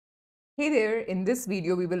Hey there, in this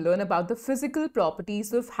video we will learn about the physical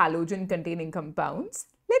properties of halogen containing compounds.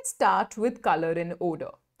 Let's start with color and odor.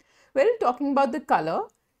 Well, talking about the color,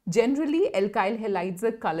 generally alkyl halides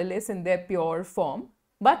are colorless in their pure form.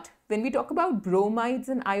 But when we talk about bromides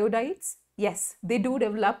and iodides, yes, they do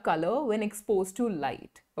develop color when exposed to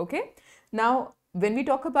light. Okay. Now, when we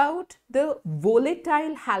talk about the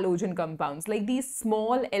volatile halogen compounds, like these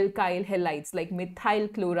small alkyl halides like methyl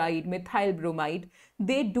chloride, methyl bromide,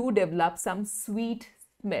 they do develop some sweet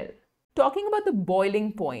smell. Talking about the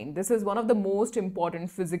boiling point, this is one of the most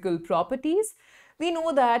important physical properties. We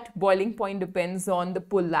know that boiling point depends on the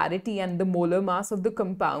polarity and the molar mass of the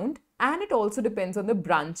compound, and it also depends on the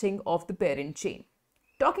branching of the parent chain.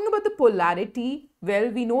 Talking about the polarity,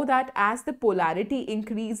 well, we know that as the polarity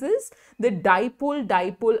increases, the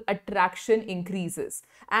dipole-dipole attraction increases,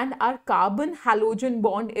 and our carbon-halogen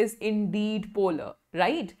bond is indeed polar,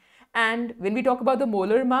 right? And when we talk about the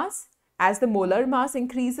molar mass, as the molar mass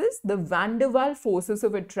increases, the van der Waals forces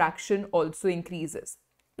of attraction also increases.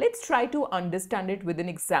 Let's try to understand it with an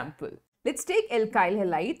example. Let's take alkyl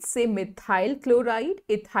halides, say methyl chloride,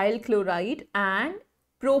 ethyl chloride, and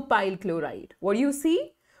propyl chloride. What do you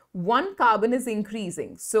see? One carbon is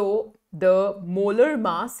increasing. So the molar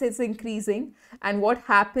mass is increasing. And what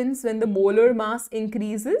happens when the molar mass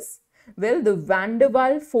increases? Well, the van der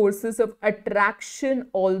Waals forces of attraction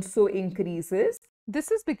also increases.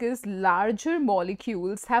 This is because larger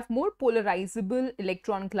molecules have more polarizable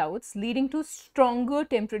electron clouds, leading to stronger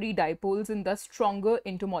temporary dipoles and thus stronger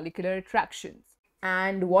intermolecular attractions.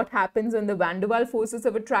 And what happens when the van der Waals forces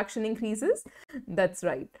of attraction increases? That's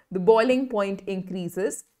right, the boiling point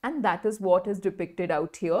increases, and that is what is depicted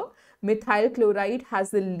out here. Methyl chloride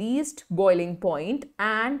has the least boiling point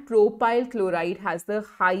and propyl chloride has the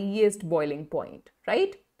highest boiling point,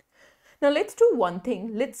 right? Now let's do one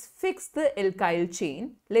thing. Let's fix the alkyl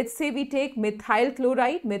chain. Let's say we take methyl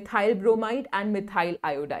chloride, methyl bromide and methyl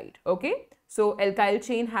iodide. Okay. So alkyl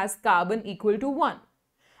chain has carbon equal to 1.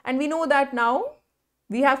 And we know that now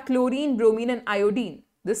we have chlorine, bromine and iodine.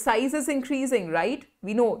 The size is increasing, right?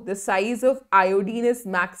 We know the size of iodine is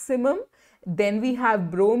maximum. Then we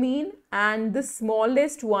have bromine and the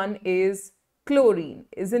smallest one is chlorine,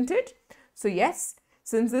 isn't it? So yes,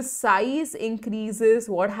 since the size increases,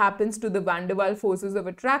 what happens to the van der Waals forces of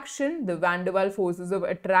attraction? The van der Waals forces of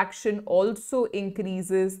attraction also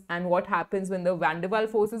increases. And what happens when the van der Waals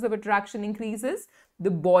forces of attraction increases?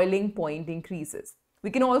 The boiling point increases. We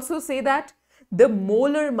can also say that the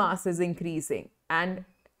molar mass is increasing. And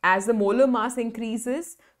as the molar mass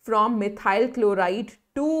increases from methyl chloride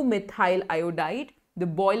to methyl iodide, the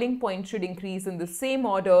boiling point should increase in the same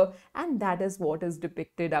order, and that is what is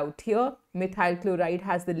depicted out here. Methyl chloride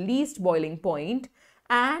has the least boiling point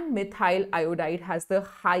and methyl iodide has the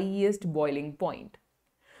highest boiling point.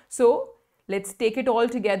 So let's take it all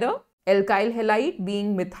together. Alkyl halide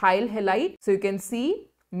being methyl halide. So you can see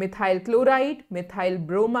methyl chloride, methyl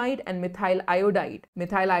bromide and methyl iodide.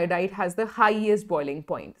 Methyl iodide has the highest boiling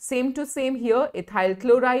point. Same to same here, ethyl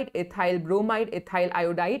chloride, ethyl bromide, ethyl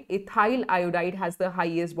iodide. Ethyl iodide has the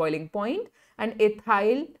highest boiling point and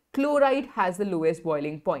ethyl chloride has the lowest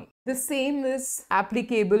boiling point. The same is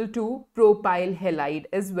applicable to propyl halide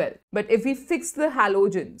as well. But if we fix the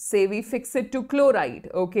halogen, say we fix it to chloride,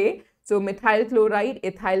 okay? So methyl chloride,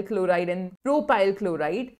 ethyl chloride and propyl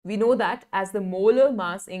chloride, we know that as the molar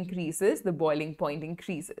mass increases, the boiling point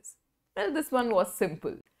increases. Well, this one was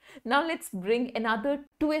simple. Now let's bring another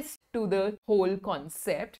twist to the whole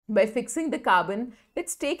concept. By fixing the carbon,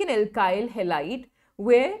 let's take an alkyl halide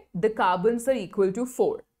where the carbons are equal to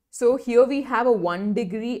 4. So here we have a 1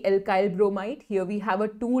 degree alkyl bromide, here we have a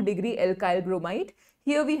 2 degree alkyl bromide,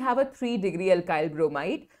 here we have a 3 degree alkyl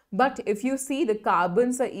bromide. But if you see, the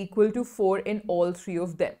carbons are equal to 4 in all 3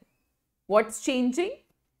 of them. What's changing?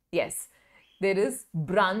 Yes, there is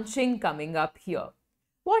branching coming up here.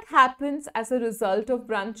 What happens as a result of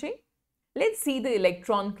branching? Let's see the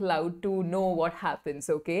electron cloud to know what happens,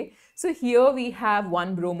 okay? So here we have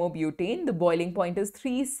 1 bromobutane. The boiling point is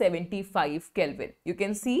 375 Kelvin. You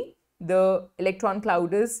can see the electron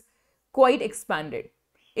cloud is quite expanded.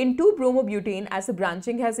 In 2-bromobutane, as the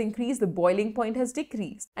branching has increased, the boiling point has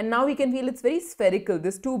decreased. And now we can feel it's very spherical,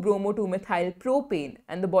 this 2-bromo-2-methyl propane,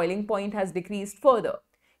 and the boiling point has decreased further.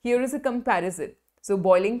 Here is a comparison. So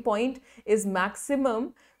boiling point is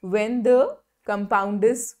maximum when the compound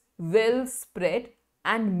is well spread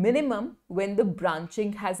and minimum when the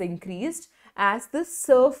branching has increased as the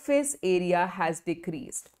surface area has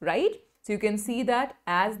decreased, right? So you can see that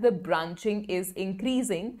as the branching is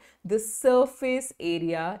increasing, the surface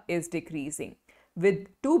area is decreasing, with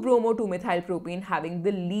 2-bromo-2-methylpropane having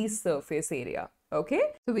the least surface area. Okay,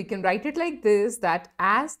 so we can write it like this, that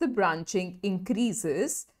as the branching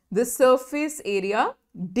increases, the surface area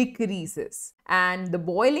decreases and the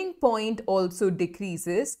boiling point also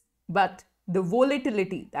decreases, but the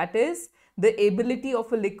volatility, that is the ability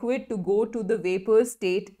of a liquid to go to the vapor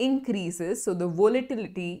state, increases. So the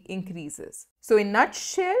volatility increases. So in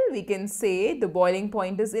nutshell, we can say the boiling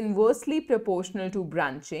point is inversely proportional to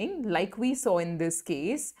branching, like we saw in this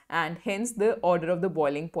case, and hence the order of the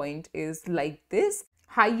boiling point is like this: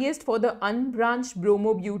 highest for the unbranched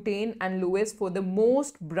bromobutane and lowest for the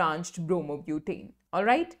most branched bromobutane. All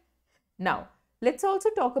right. Now, let's also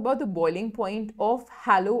talk about the boiling point of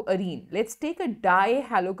haloarene. Let's take a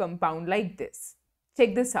di-halo compound like this.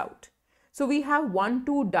 Check this out. So we have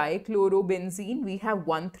 1,2-dichlorobenzene, we have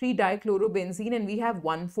 1,3-dichlorobenzene, and we have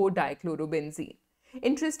 1,4-dichlorobenzene.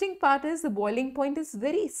 Interesting part is the boiling point is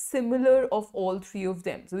very similar of all three of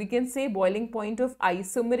them. So we can say boiling point of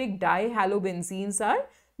isomeric dihalobenzenes are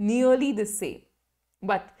nearly the same.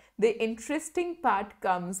 But the interesting part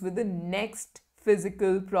comes with the next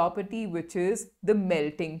physical property, which is the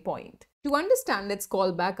melting point. To understand, let's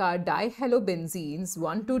call back our dihalobenzenes: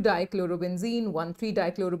 1,2-dichlorobenzene,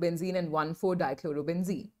 1,3-dichlorobenzene, and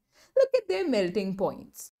 1,4-dichlorobenzene. Look at their melting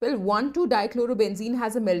points. Well, 1,2-dichlorobenzene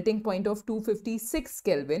has a melting point of 256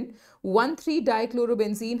 Kelvin.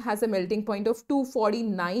 1,3-dichlorobenzene has a melting point of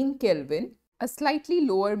 249 Kelvin, a slightly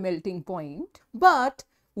lower melting point. But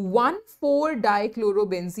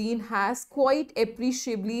 1,4-dichlorobenzene has quite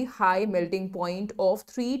appreciably high melting point of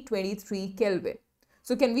 323 Kelvin.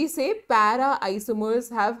 So can we say para isomers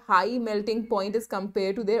have high melting point as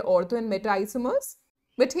compared to their ortho and meta isomers?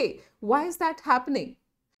 But hey, why is that happening?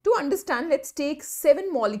 To understand, let's take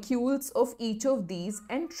 7 molecules of each of these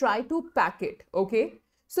and try to pack it, okay?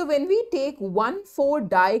 So when we take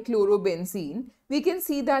 1,4-dichlorobenzene, we can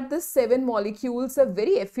see that the 7 molecules are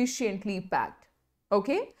very efficiently packed,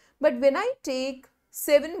 okay? But when I take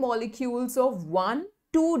 7 molecules of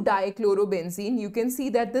 1,2-dichlorobenzene, you can see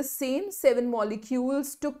that the same 7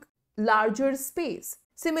 molecules took larger space.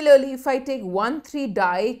 Similarly, if I take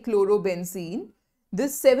 1,3-dichlorobenzene,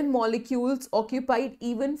 these 7 molecules occupied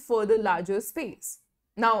even further larger space.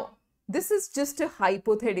 Now, this is just a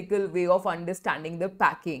hypothetical way of understanding the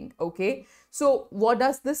packing, okay? So, what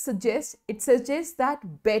does this suggest? It suggests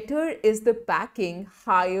that better is the packing,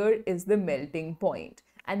 higher is the melting point.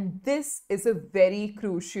 And this is a very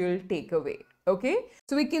crucial takeaway, okay?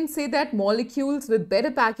 So, we can say that molecules with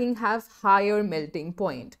better packing have higher melting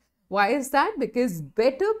point. Why is that? Because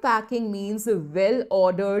better packing means a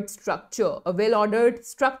well-ordered structure. A well-ordered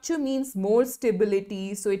structure means more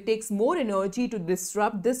stability, so it takes more energy to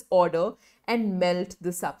disrupt this order and melt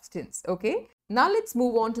the substance, okay? Now let's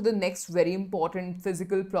move on to the next very important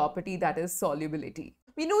physical property, that is solubility.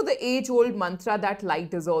 We know the age-old mantra that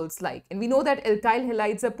light dissolves like, and we know that alkyl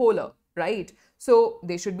halides are polar, right? So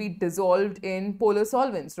they should be dissolved in polar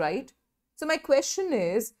solvents, right? So my question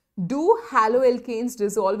is, do haloalkanes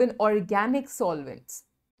dissolve in organic solvents?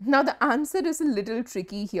 Now the answer is a little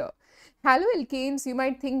tricky here. Haloalkanes, you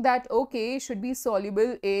might think that, okay, should be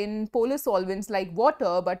soluble in polar solvents like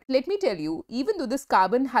water, but let me tell you, even though this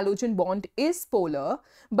carbon-halogen bond is polar,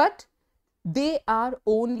 but they are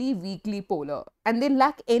only weakly polar and they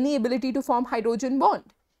lack any ability to form hydrogen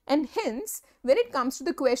bond. And hence, when it comes to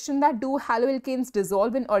the question that do haloalkanes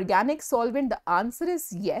dissolve in organic solvent, the answer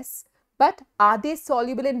is yes. But are they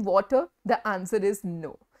soluble in water? The answer is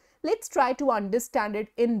no. Let's try to understand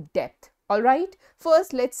it in depth. Alright,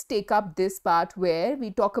 first let's take up this part where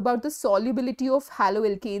we talk about the solubility of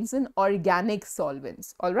haloalkanes in organic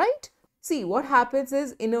solvents. Alright, see what happens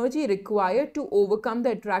is energy required to overcome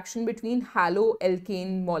the attraction between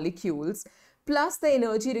haloalkane molecules plus the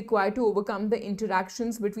energy required to overcome the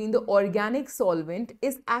interactions between the organic solvent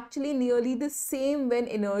is actually nearly the same when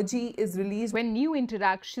energy is released when new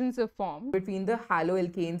interactions are formed between the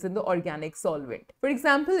haloalkanes and the organic solvent. For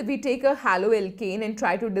example, if we take a haloalkane and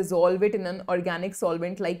try to dissolve it in an organic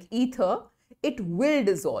solvent like ether, it will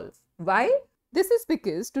dissolve. Why? This is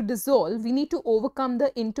because to dissolve, we need to overcome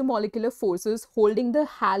the intermolecular forces holding the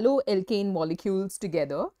haloalkane molecules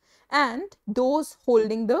together and those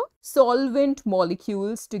holding the solvent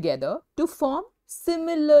molecules together to form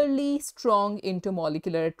similarly strong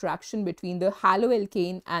intermolecular attraction between the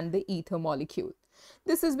haloalkane and the ether molecule.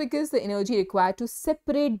 This is because the energy required to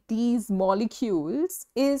separate these molecules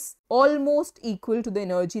is almost equal to the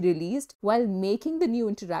energy released while making the new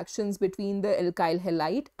interactions between the alkyl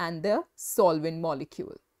halide and the solvent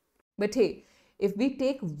molecule. But hey, if we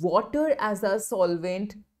take water as a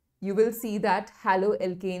solvent, you will see that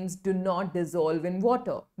haloalkanes do not dissolve in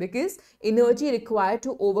water because energy required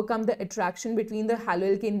to overcome the attraction between the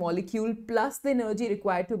haloalkane molecule plus the energy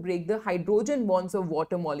required to break the hydrogen bonds of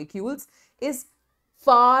water molecules is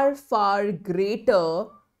far, far greater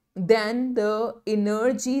than the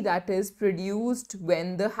energy that is produced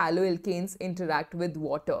when the haloalkanes interact with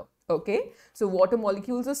water. Okay, so water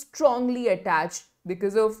molecules are strongly attached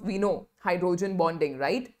because of, we know, hydrogen bonding,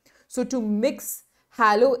 right? So to mix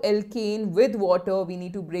haloalkane with water, we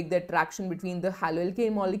need to break the attraction between the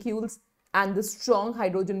haloalkane molecules and the strong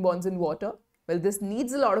hydrogen bonds in water. Well, this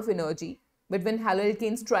needs a lot of energy, but when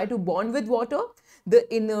haloalkanes try to bond with water, the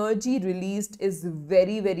energy released is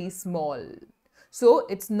very, very small. So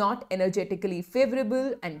it's not energetically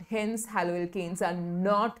favorable, and hence haloalkanes are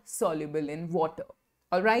not soluble in water.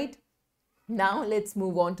 All right. Now let's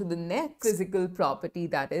move on to the next physical property,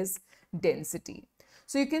 that is density.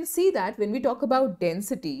 So you can see that when we talk about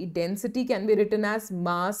density, density can be written as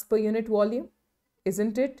mass per unit volume,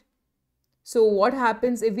 isn't it? So what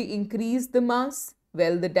happens if we increase the mass?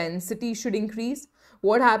 Well, the density should increase.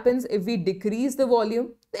 What happens if we decrease the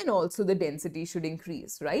volume? Then also the density should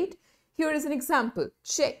increase, right? Here is an example.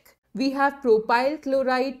 Check. We have propyl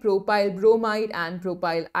chloride, propyl bromide and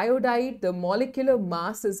propyl iodide. The molecular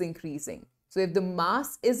mass is increasing. So if the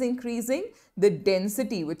mass is increasing, the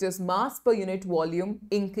density, which is mass per unit volume,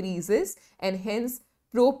 increases, and hence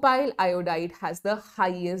propyl iodide has the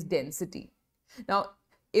highest density. Now,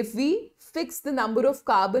 if we fix the number of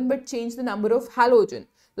carbon but change the number of halogen,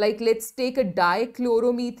 like let's take a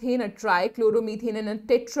dichloromethane, a trichloromethane and a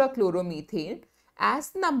tetrachloromethane, as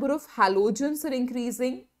the number of halogens are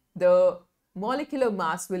increasing, the molecular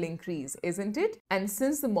mass will increase, isn't it? And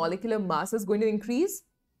since the molecular mass is going to increase,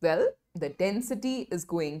 well, the density is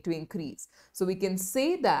going to increase. So we can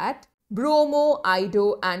say that bromo,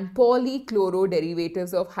 ido and polychloro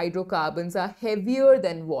derivatives of hydrocarbons are heavier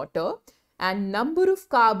than water, and number of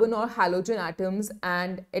carbon or halogen atoms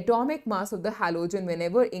and atomic mass of the halogen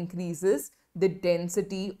whenever increases, the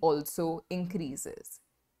density also increases.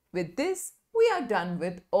 With this, we are done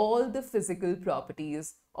with all the physical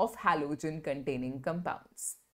properties of halogen containing compounds.